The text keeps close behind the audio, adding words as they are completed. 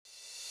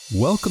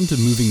Welcome to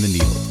Moving the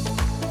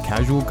Needle,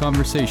 casual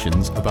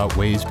conversations about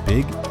ways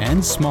big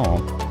and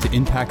small to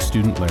impact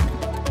student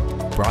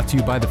learning. Brought to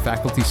you by the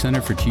Faculty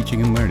Center for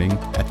Teaching and Learning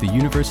at the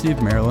University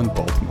of Maryland,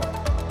 Baltimore.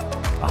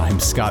 I'm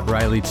Scott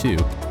Riley too.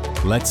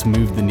 Let's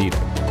move the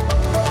needle.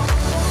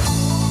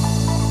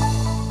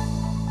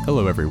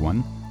 Hello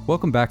everyone,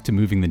 welcome back to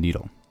Moving the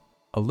Needle.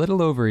 A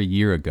little over a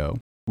year ago,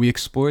 we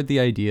explored the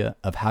idea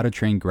of how to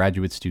train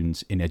graduate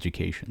students in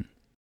education.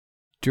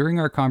 During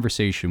our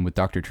conversation with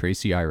Dr.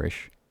 Tracy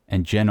Irish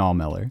and Jenn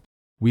Aumiller,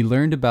 we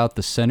learned about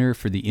the Center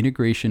for the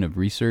Integration of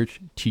Research,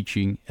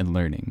 Teaching, and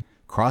Learning,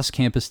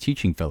 cross-campus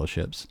teaching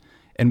fellowships,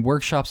 and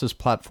workshops as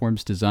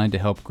platforms designed to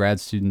help grad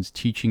students'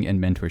 teaching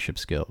and mentorship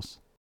skills.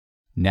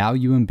 Now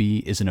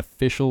UMB is an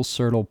official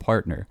CIRTL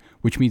partner,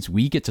 which means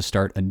we get to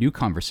start a new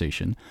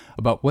conversation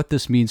about what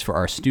this means for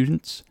our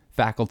students,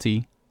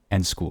 faculty,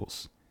 and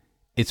schools.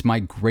 It's my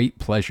great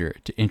pleasure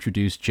to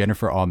introduce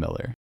Jennifer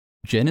Aumiller.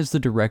 Jenn is the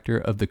director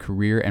of the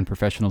Career and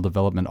Professional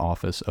Development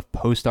Office of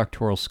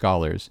Postdoctoral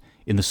Scholars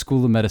in the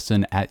School of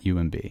Medicine at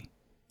UMB.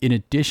 In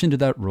addition to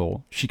that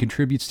role, she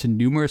contributes to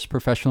numerous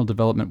professional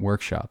development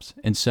workshops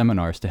and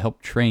seminars to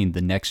help train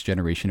the next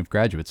generation of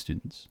graduate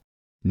students.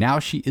 Now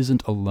she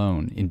isn't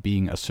alone in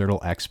being a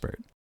CIRTL expert.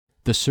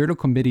 The CIRTL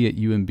committee at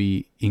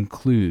UMB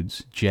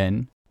includes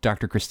Jenn,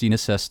 Dr. Christina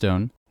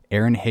Sestone,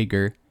 Aaron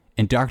Hager,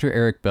 and Dr.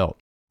 Eric Belt,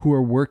 who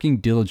are working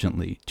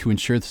diligently to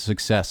ensure the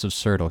success of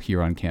CIRTL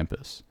here on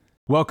campus.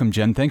 Welcome,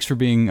 Jenn. Thanks for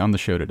being on the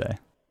show today.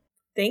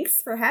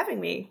 Thanks for having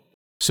me.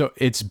 So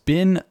it's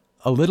been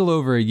a little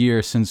over a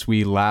year since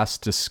we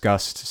last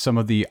discussed some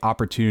of the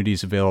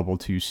opportunities available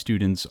to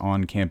students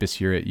on campus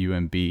here at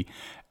UMB.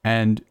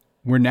 And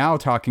we're now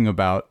talking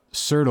about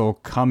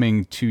CIRTL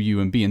coming to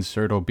UMB and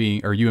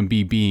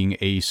UMB being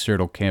a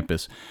CIRTL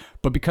campus.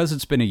 But because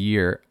it's been a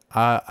year,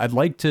 I'd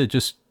like to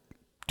just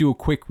do a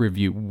quick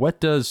review. What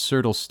does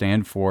CIRTL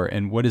stand for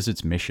and what is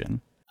its mission?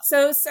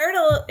 So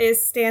CIRTL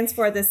stands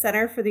for the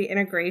Center for the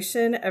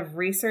Integration of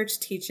Research,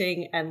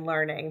 Teaching, and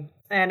Learning.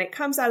 And it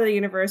comes out of the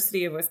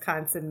University of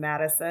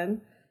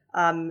Wisconsin-Madison.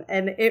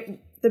 The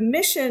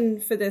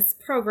mission for this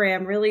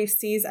program really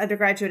sees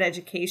undergraduate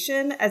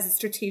education as a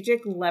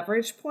strategic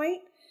leverage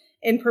point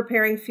in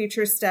preparing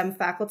future STEM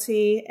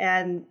faculty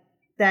and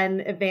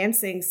then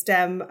advancing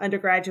STEM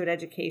undergraduate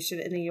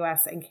education in the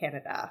U.S. and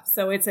Canada.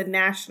 So it's a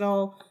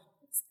national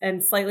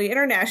and slightly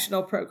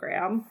international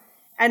program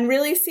and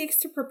really seeks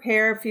to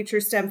prepare future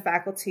STEM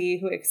faculty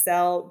who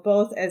excel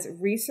both as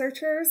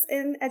researchers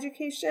in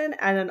education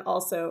and then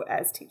also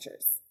as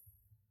teachers.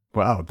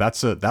 Wow,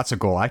 that's a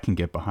goal I can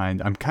get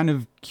behind. I'm kind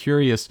of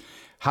curious,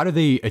 how do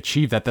they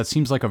achieve that? That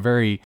seems like a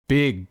very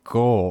big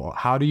goal.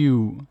 How do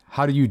you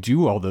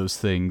do all those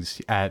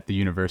things at the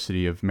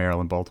University of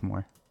Maryland,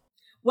 Baltimore?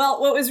 Well,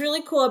 what was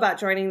really cool about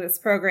joining this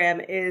program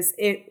is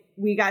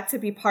we got to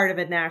be part of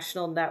a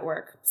national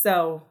network.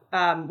 So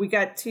we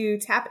got to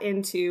tap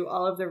into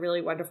all of the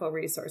really wonderful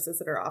resources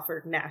that are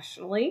offered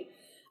nationally.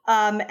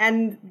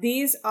 And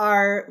these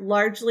are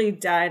largely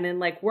done in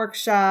like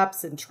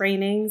workshops and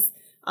trainings.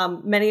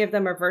 Many of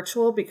them are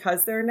virtual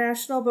because they're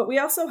national, but we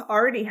also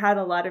already had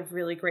a lot of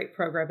really great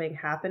programming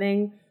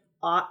happening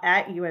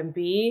at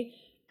UMB.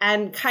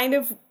 And kind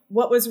of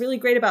what was really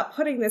great about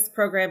putting this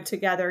program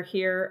together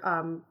here,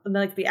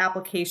 like the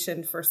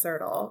application for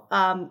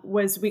CIRTL,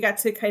 was we got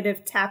to kind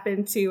of tap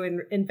into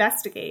and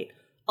investigate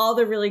all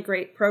the really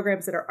great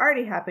programs that are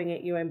already happening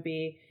at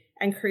UMB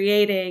and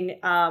creating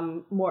a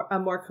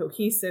more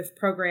cohesive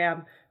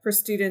program for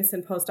students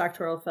and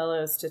postdoctoral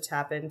fellows to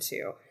tap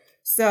into.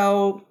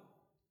 So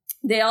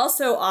they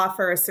also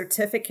offer a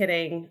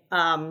certificating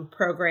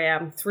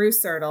program through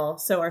CIRTL,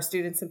 so our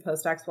students and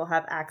postdocs will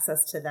have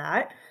access to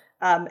that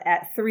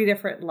at 3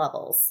 different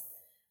levels.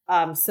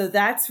 So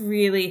that's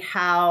really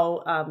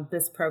how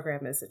this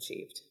program is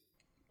achieved.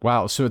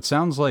 Wow. So it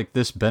sounds like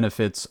this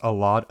benefits a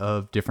lot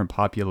of different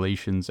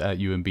populations at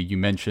UMB. You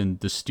mentioned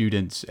the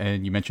students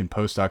and you mentioned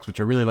postdocs, which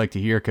I really like to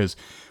hear because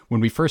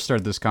when we first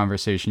started this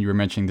conversation, you were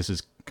mentioning this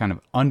is kind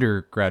of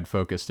undergrad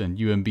focused and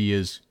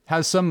UMB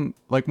has some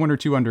like 1 or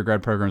 2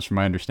 undergrad programs from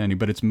my understanding,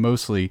 but it's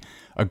mostly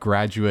a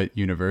graduate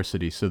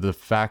university. So the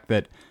fact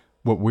that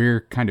what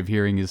we're kind of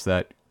hearing is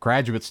that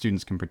graduate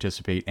students can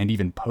participate and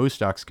even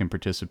postdocs can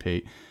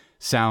participate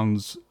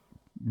sounds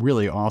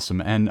really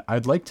awesome. And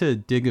I'd like to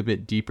dig a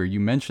bit deeper. You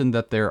mentioned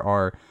that there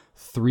are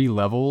 3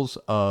 levels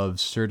of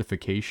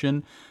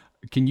certification.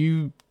 Can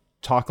you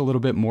talk a little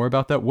bit more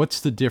about that? What's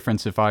the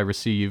difference if I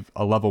receive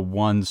a level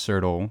 1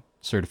 CIRTL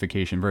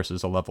certification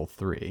versus a level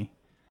 3?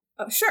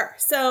 Oh, sure.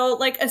 So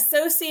like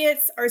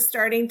associates are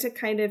starting to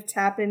kind of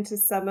tap into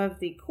some of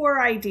the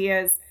core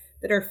ideas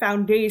that are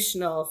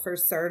foundational for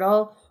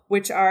CIRTL,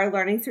 which are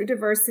learning through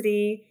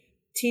diversity,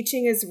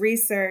 teaching as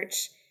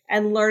research,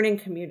 and learning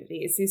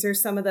communities. These are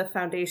some of the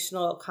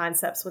foundational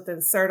concepts within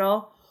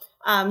CIRTL.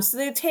 So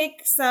they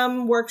take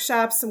some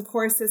workshops, some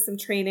courses, some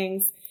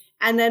trainings.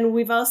 And then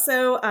we've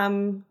also,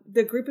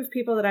 the group of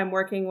people that I'm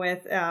working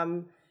with,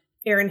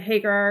 Aaron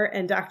Hager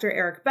and Dr.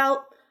 Eric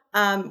Belt,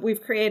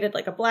 we've created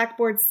like a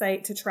Blackboard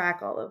site to track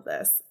all of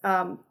this.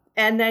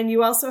 And then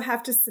you also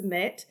have to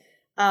submit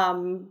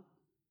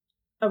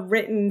a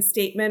written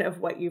statement of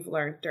what you've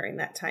learned during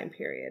that time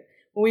period.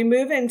 When we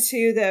move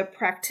into the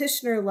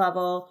practitioner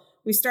level,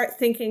 we start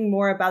thinking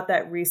more about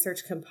that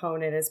research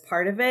component as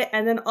part of it,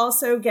 and then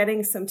also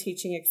getting some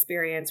teaching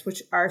experience,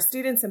 which our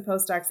students and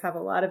postdocs have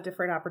a lot of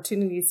different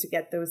opportunities to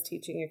get those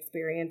teaching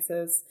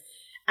experiences.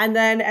 And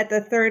then at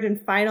the third and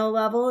final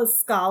level, as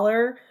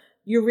scholar,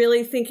 you're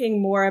really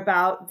thinking more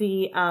about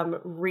the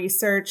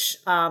research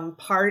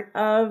part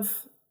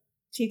of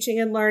teaching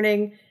and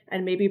learning,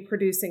 and maybe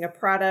producing a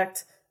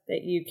product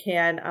that you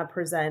can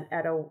present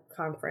at a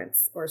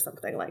conference or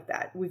something like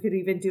that. We could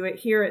even do it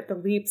here at the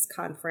LEAPS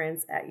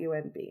conference at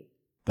UMB.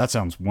 That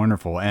sounds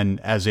wonderful. And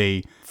as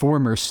a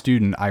former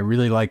student, I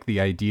really like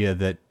the idea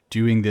that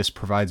doing this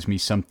provides me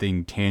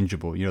something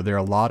tangible. You know, there are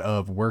a lot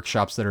of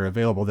workshops that are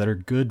available that are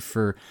good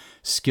for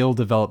skill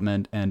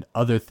development and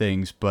other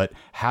things, but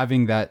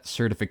having that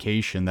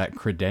certification, that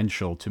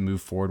credential to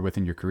move forward with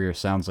in your career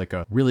sounds like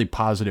a really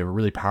positive, a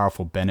really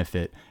powerful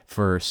benefit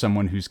for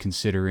someone who's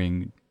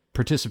considering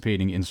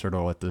participating in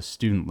CIRTL at the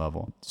student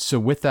level. So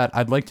with that,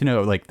 I'd like to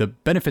know, like, the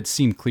benefits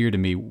seem clear to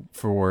me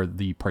for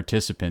the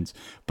participants,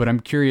 but I'm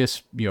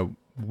curious, you know,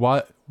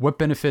 what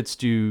benefits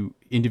do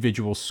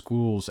individual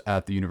schools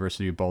at the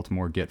University of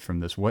Baltimore get from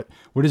this? What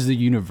does the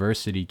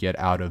university get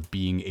out of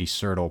being a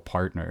CIRTL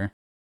partner?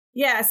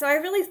 Yeah, so I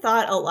really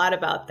thought a lot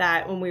about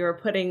that when we were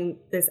putting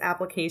this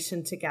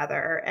application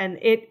together, and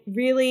it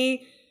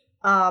really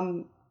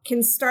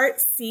can start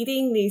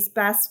seeding these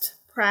best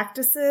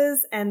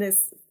practices and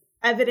this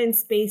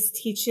evidence-based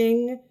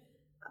teaching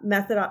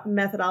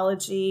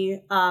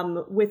methodology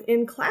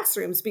within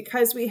classrooms,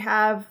 because we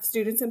have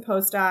students and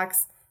postdocs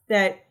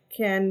that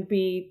can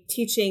be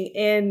teaching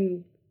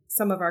in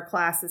some of our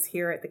classes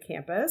here at the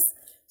campus.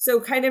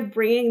 So kind of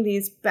bringing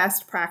these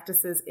best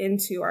practices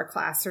into our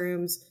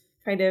classrooms,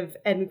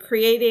 and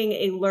creating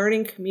a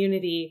learning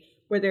community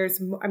where there's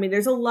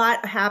a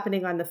lot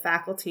happening on the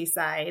faculty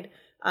side.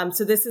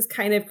 So this is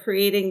kind of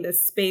creating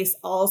this space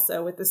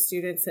also with the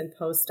students and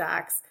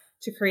postdocs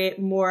to create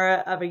more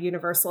of a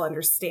universal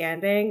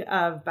understanding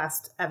of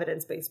best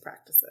evidence-based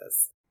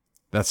practices.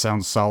 That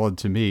sounds solid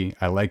to me.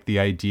 I like the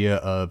idea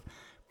of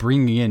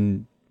bringing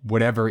in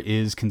whatever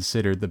is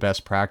considered the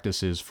best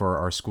practices for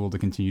our school to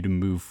continue to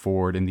move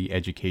forward in the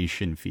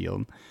education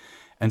field.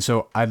 And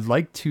so I'd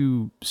like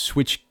to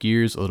switch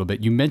gears a little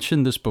bit. You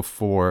mentioned this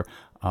before.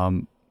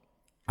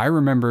 I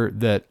remember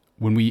that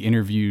when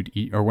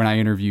I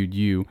interviewed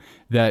you,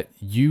 that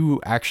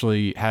you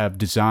actually have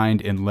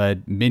designed and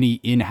led many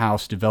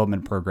in-house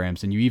development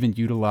programs, and you even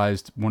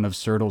utilized one of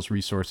CIRTL's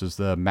resources,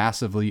 the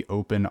massively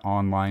open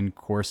online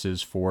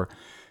courses for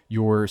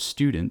your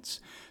students.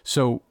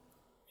 So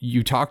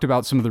you talked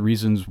about some of the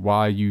reasons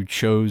why you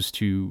chose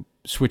to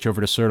switch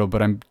over to CIRTL,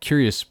 but I'm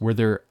curious, were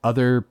there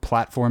other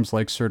platforms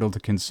like CIRTL to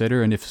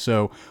consider? And if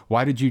so,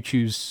 why did you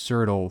choose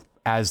CIRTL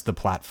as the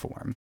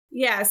platform?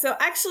 Yeah, so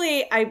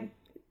actually,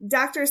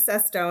 Dr.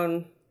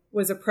 Sestone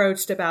was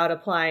approached about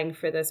applying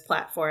for this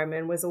platform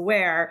and was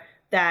aware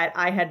that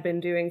I had been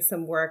doing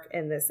some work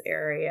in this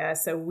area.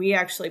 So we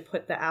actually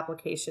put the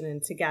application in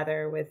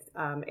together with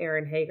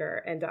Aaron Hager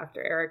and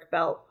Dr. Eric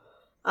Belt.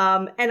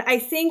 And I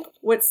think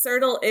what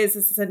CIRTL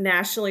is a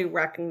nationally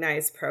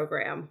recognized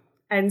program.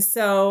 And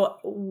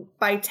so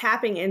by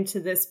tapping into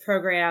this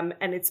program,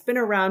 and it's been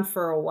around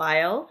for a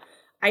while,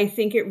 I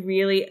think it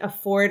really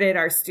afforded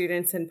our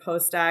students and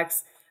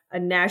postdocs a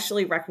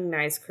nationally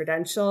recognized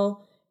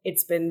credential.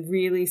 It's been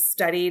really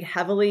studied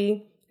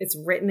heavily. It's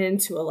written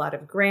into a lot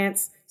of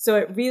grants. So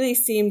it really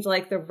seemed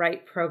like the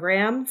right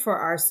program for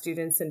our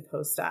students and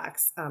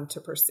postdocs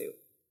to pursue.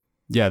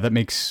 Yeah, that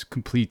makes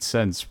complete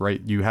sense,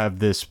 right? You have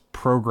this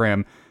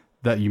program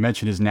that you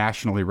mentioned is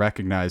nationally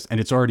recognized, and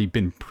it's already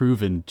been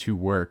proven to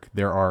work.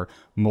 There are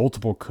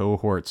multiple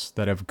cohorts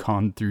that have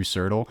gone through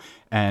CIRTL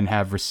and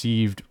have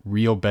received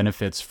real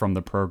benefits from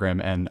the program.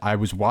 And I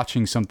was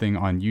watching something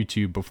on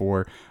YouTube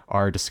before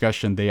our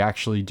discussion. They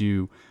actually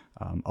do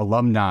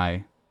alumni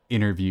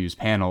interviews,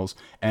 panels,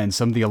 and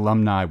some of the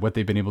alumni, what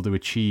they've been able to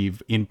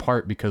achieve in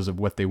part because of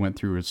what they went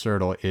through with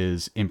CIRTL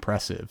is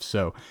impressive.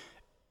 So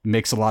it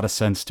makes a lot of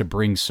sense to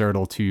bring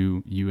CIRTL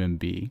to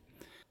UMB.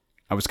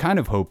 I was kind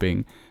of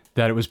hoping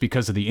that it was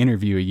because of the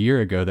interview a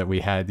year ago that we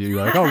had. You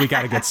were like, oh, we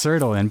got to get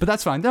CIRTL in, but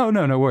that's fine. No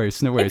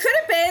worries. No worries.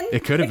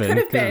 It could have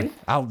been.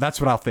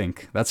 That's what I'll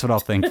think. That's what I'll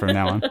think from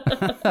now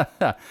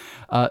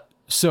on.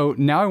 So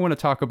now I want to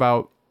talk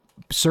about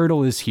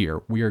CIRTL is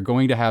here. We are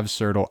going to have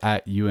CIRTL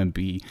at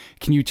UMB.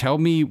 Can you tell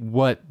me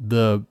what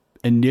the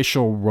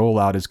initial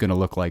rollout is going to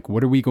look like?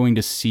 What are we going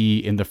to see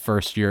in the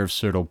first year of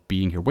CIRTL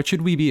being here? What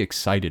should we be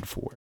excited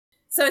for?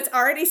 So it's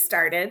already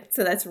started,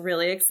 so that's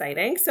really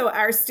exciting. So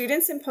our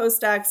students and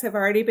postdocs have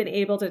already been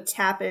able to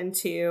tap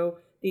into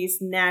these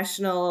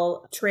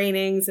national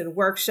trainings and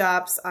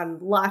workshops on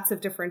lots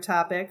of different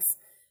topics.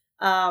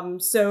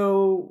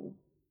 So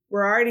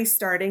we're already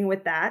starting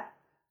with that.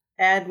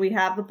 And we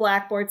have the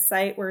Blackboard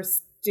site where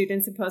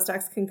students and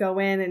postdocs can go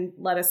in and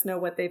let us know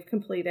what they've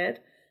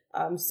completed.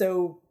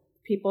 So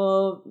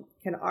people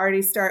can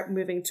already start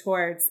moving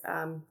towards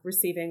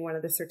receiving one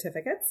of the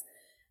certificates.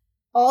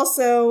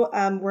 Also,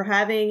 we're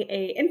having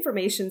a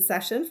information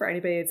session for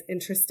anybody that's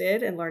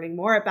interested in learning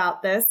more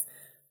about this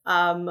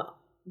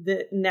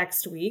the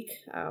next week.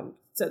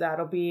 So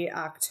that'll be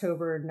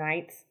October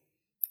 9th,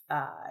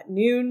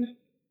 noon.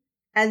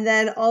 And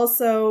then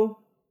also,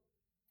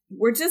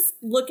 we're just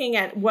looking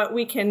at what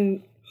we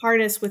can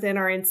harness within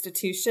our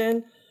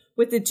institution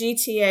with the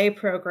GTA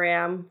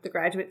program, the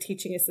Graduate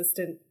Teaching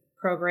Assistant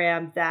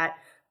program that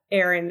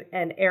Aaron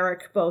and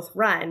Eric both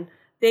run.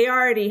 They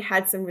already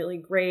had some really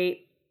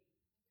great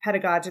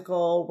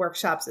pedagogical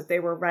workshops that they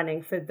were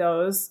running for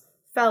those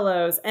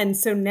fellows. And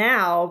so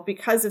now,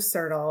 because of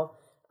CIRTL,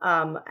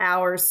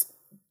 our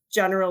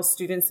general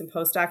students and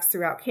postdocs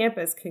throughout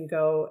campus can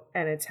go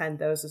and attend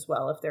those as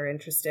well if they're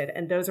interested.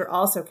 And those are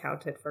also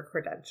counted for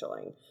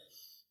credentialing.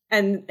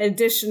 And in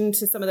addition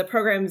to some of the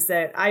programs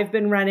that I've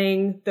been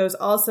running, those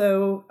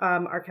also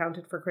are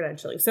counted for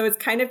credentialing. So it's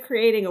kind of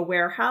creating a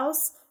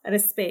warehouse and a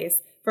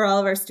space for all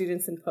of our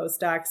students and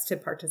postdocs to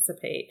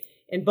participate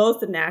in both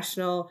the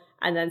national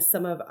and then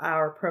some of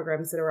our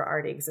programs that are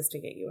already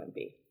existing at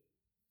UMB.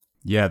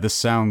 Yeah, this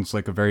sounds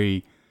like a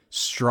very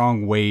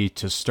strong way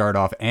to start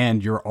off,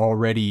 and you're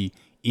already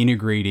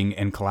integrating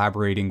and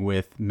collaborating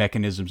with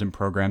mechanisms and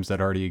programs that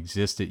already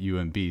exist at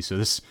UMB. So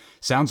this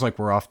sounds like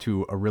we're off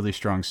to a really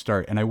strong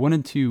start. And I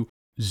wanted to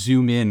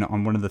zoom in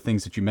on one of the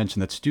things that you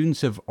mentioned, that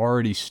students have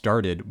already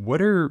started.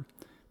 Are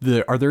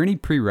there any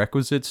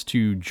prerequisites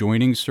to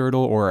joining CIRTL,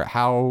 or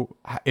how,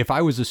 if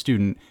I was a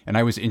student and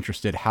I was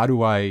interested, how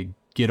do I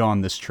get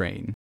on this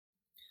train?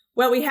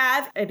 Well, we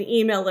have an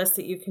email list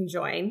that you can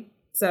join.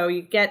 So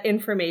you get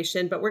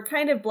information, but we're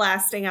kind of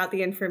blasting out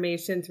the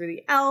information through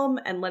the Elm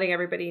and letting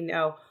everybody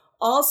know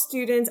all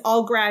students,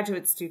 all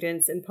graduate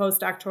students and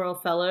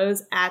postdoctoral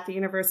fellows at the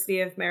University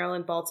of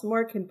Maryland,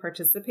 Baltimore can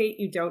participate.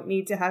 You don't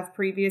need to have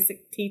previous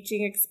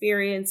teaching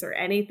experience or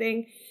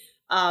anything.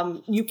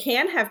 You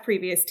can have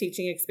previous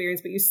teaching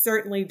experience, but you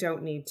certainly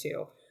don't need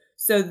to.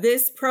 So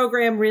this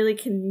program really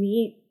can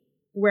meet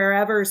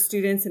wherever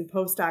students and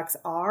postdocs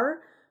are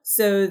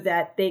so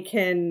that they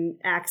can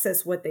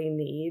access what they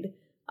need.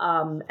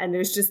 And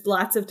there's just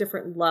lots of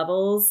different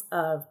levels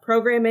of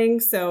programming.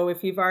 So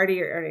if you've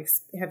already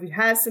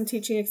have some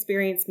teaching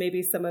experience,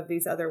 maybe some of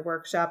these other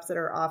workshops that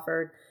are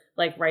offered,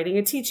 like writing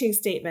a teaching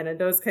statement and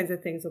those kinds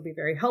of things will be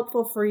very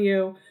helpful for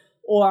you.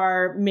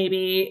 Or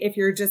maybe if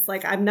you're just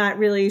like, I'm not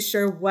really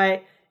sure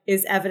what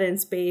is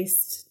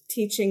evidence-based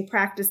teaching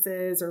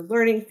practices or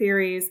learning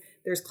theories,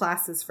 there's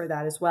classes for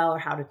that as well, or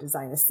how to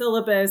design a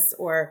syllabus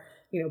or,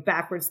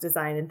 backwards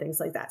design and things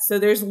like that. So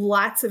there's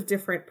lots of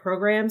different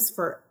programs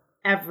for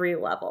every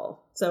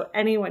level. So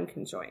anyone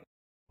can join.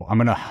 Well, I'm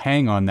going to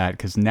hang on that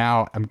because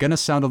now I'm going to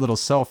sound a little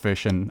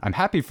selfish, and I'm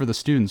happy for the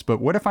students,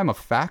 but what if I'm a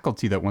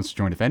faculty that wants to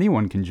join? If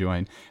anyone can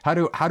join, how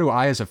do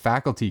I as a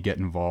faculty get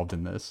involved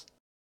in this?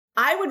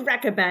 I would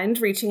recommend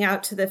reaching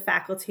out to the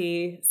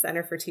Faculty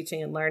Center for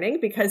Teaching and Learning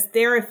because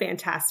they're a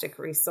fantastic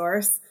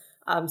resource.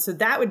 So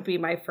that would be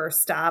my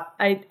first stop.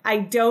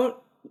 I don't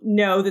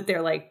know that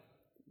they're like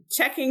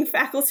checking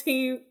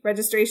faculty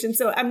registration.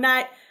 So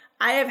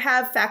I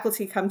have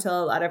faculty come to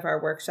a lot of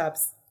our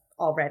workshops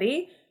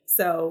already.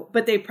 So,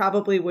 but they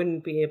probably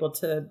wouldn't be able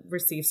to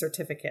receive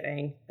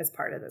certificating as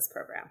part of this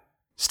program.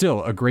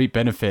 Still a great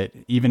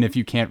benefit, even if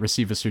you can't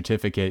receive a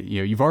certificate.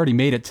 You've already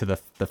made it to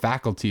the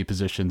faculty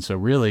position. So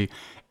really,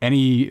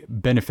 any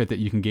benefit that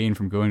you can gain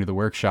from going to the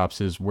workshops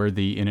is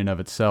worthy in and of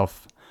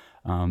itself.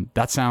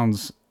 That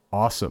sounds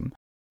awesome.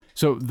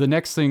 So the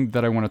next thing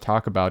that I want to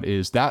talk about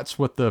is that's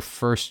what the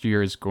first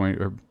year is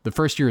the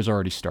first year has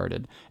already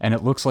started, and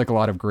it looks like a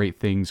lot of great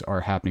things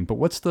are happening. But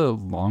what's the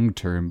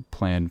long-term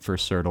plan for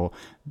CIRTL?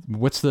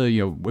 What's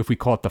the, if we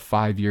call it the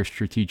 5-year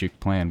strategic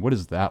plan, what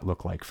does that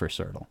look like for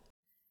CIRTL?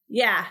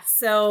 Yeah.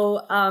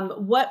 So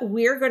what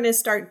we're going to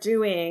start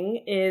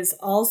doing is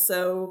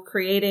also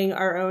creating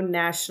our own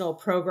national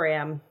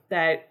program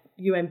that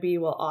UMB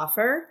will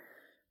offer.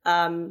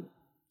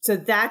 So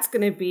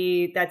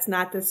that's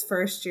not this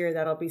first year.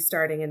 That'll be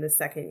starting in the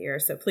second year.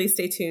 So please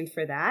stay tuned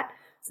for that.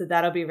 So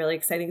that'll be really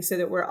exciting, so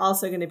that we're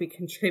also going to be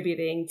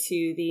contributing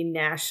to the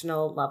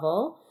national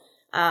level.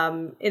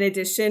 In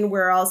addition,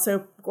 we're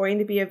also going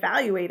to be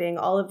evaluating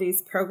all of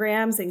these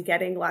programs and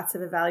getting lots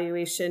of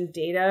evaluation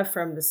data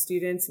from the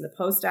students and the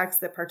postdocs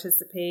that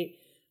participate,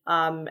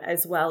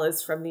 as well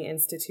as from the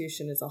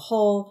institution as a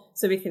whole,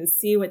 so we can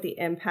see what the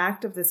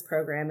impact of this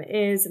program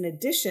is, in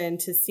addition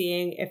to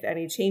seeing if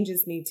any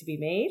changes need to be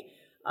made.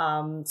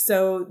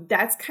 So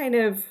that's kind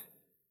of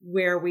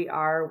where we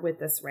are with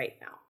this right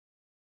now.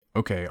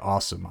 Okay,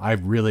 awesome. I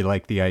really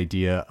like the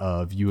idea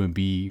of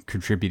UMB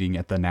contributing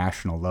at the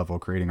national level,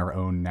 creating our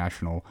own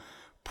national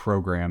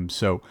program.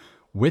 So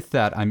with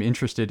that, I'm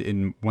interested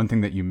in one thing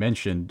that you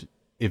mentioned,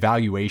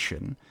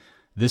 evaluation.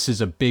 This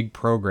is a big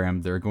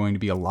program. There are going to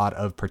be a lot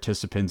of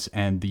participants,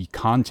 and the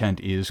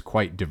content is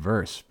quite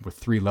diverse with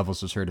 3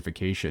 levels of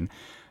certification.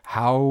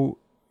 How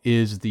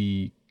is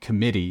the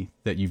committee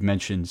that you've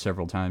mentioned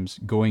several times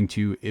going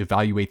to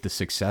evaluate the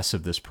success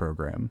of this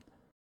program?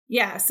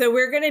 Yeah, so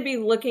we're going to be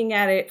looking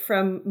at it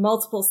from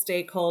multiple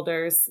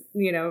stakeholders,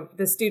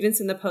 the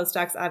students and the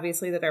postdocs,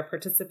 obviously, that are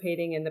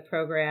participating in the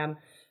program.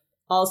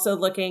 Also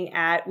looking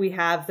at, we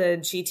have the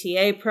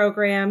GTA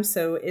program.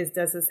 So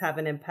does this have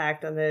an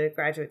impact on the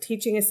graduate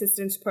teaching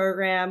assistance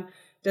program?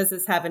 Does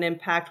this have an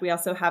impact? We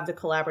also have the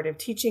Collaborative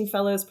Teaching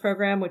Fellows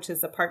program, which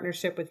is a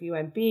partnership with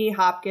UMB,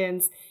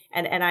 Hopkins,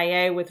 and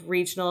NIA with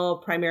regional,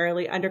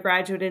 primarily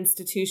undergraduate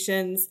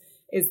institutions.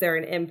 Is there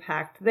an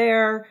impact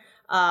there?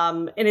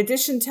 In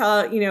addition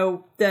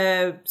to,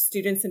 the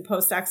students and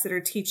postdocs that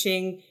are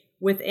teaching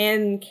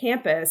within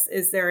campus,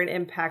 is there an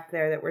impact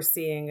there that we're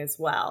seeing as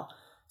well?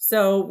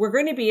 So we're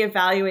going to be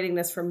evaluating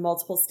this from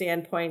multiple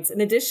standpoints.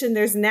 In addition,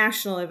 there's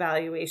national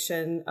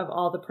evaluation of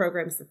all the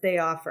programs that they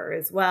offer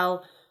as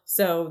well.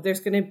 So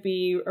there's going to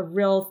be a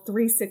real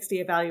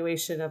 360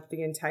 evaluation of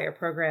the entire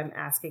program,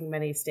 asking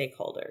many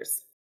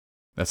stakeholders.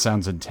 That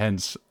sounds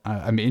intense.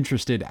 I'm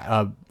interested.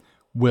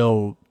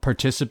 Will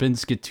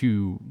participants get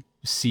to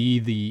see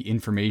the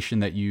information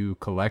that you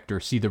collect or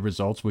see the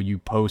results? Will you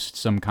post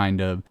some kind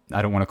of,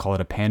 I don't want to call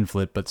it a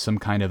pamphlet, but some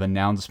kind of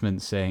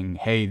announcement saying,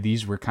 hey,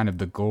 these were kind of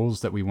the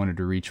goals that we wanted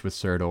to reach with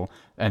CIRTL,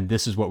 and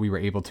this is what we were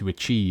able to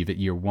achieve at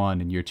year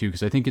 1 and year 2?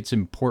 Because I think it's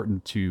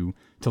important to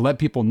let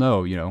people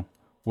know,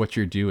 what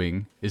you're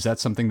doing. Is that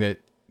something that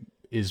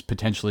is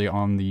potentially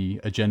on the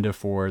agenda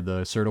for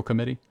the CIRTL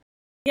committee?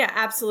 Yeah,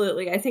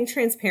 absolutely. I think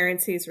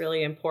transparency is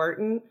really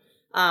important.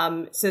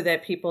 So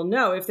that people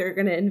know if they're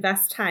going to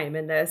invest time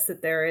in this,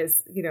 that there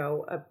is,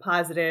 a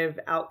positive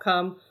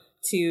outcome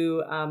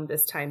to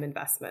this time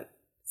investment.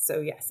 So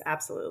yes,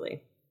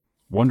 absolutely.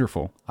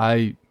 Wonderful.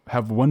 I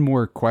have one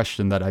more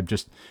question that I'm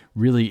just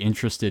really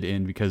interested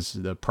in because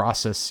the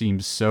process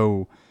seems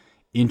so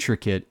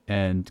intricate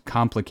and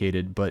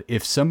complicated. But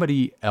if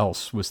somebody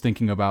else was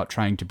thinking about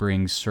trying to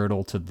bring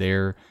CIRTL to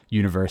their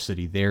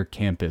university, their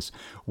campus,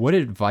 what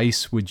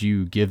advice would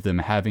you give them,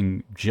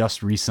 having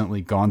just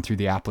recently gone through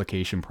the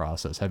application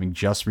process, having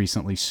just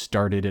recently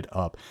started it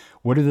up?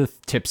 What are the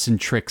tips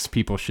and tricks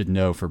people should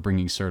know for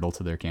bringing CIRTL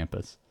to their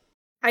campus?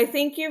 I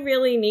think you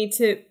really need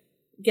to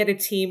get a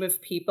team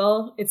of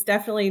people. It's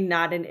definitely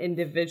not an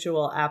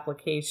individual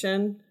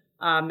application.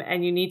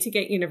 And you need to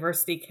get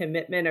university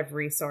commitment of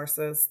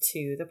resources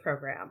to the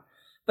program.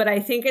 But I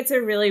think it's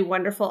a really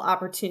wonderful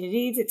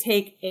opportunity to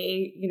take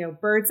a,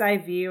 bird's eye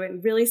view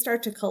and really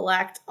start to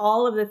collect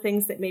all of the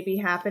things that may be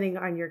happening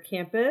on your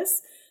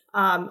campus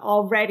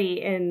already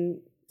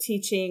in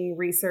teaching,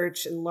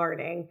 research, and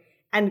learning,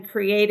 and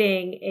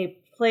creating a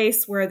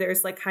place where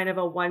there's like kind of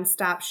a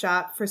one-stop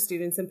shop for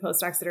students and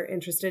postdocs that are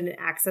interested in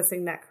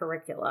accessing that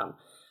curriculum.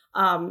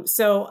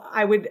 So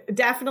I would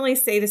definitely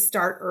say to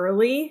start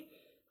early.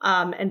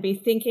 And be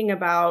thinking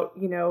about,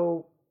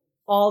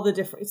 all the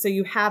different, so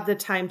you have the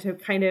time to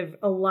kind of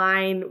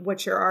align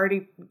what you're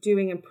already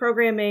doing in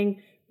programming,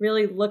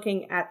 really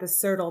looking at the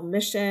CIRTL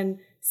mission,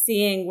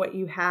 seeing what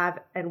you have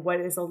and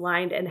what is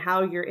aligned and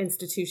how your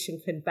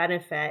institution could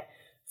benefit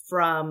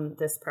from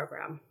this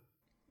program.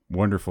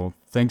 Wonderful.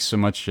 Thanks so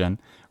much, Jenn.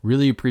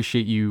 Really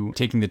appreciate you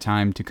taking the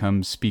time to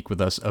come speak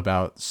with us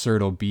about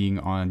CIRTL being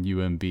on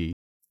UMB.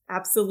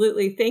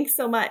 Absolutely. Thanks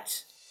so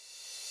much.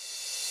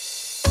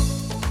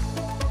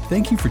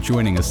 Thank you for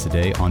joining us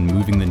today on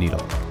Moving the Needle.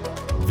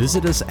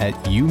 Visit us at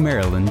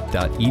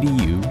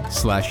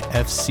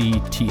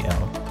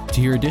umaryland.edu/FCTL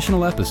to hear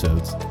additional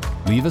episodes,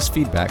 leave us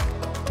feedback,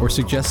 or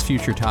suggest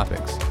future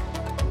topics.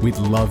 We'd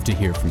love to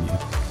hear from you.